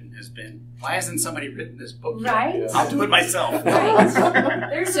ever written has been, why hasn't somebody written this book yet? Right? I'll do it myself.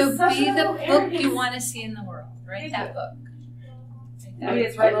 Right. So be the book you want to see in the world. Write that book. I mean,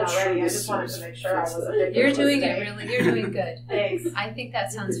 it's written already. I just wanted to make sure I was a big You're doing it really. You're doing good. Thanks. I think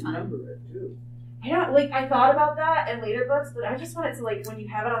that sounds fun. Yeah, like I thought about that in later books, but I just want it to like when you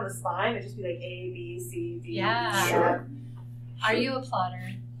have it on the spine, it just be like A, B, C, D. Yeah. Sure. Are you a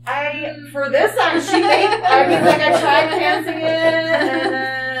plotter? For this actually, I mean, like I tried dancing it,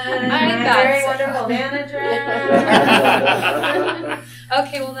 and then I thought very so. wonderful manager.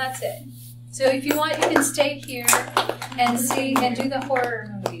 Okay, well that's it. So if you want, you can stay here and see and do the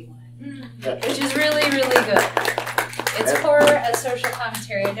horror movie one, which is really, really good. It's horror as social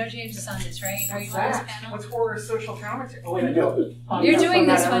commentary. I know James is on this, right? Are you on this panel? What's horror social commentary? Oh wait, I do. You're doing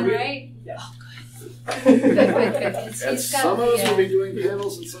this one, right? Yeah. Oh, good. Good. And some of us will be doing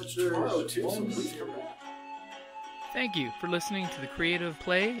panels and such there too, so please come back. Thank you for listening to the Creative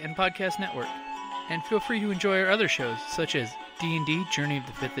Play and Podcast Network. And feel free to enjoy our other shows, such as D&D Journey of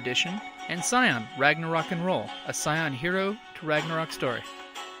the 5th Edition and Scion Ragnarok and Roll, a Scion hero to Ragnarok story.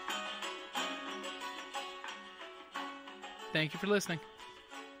 Thank you for listening.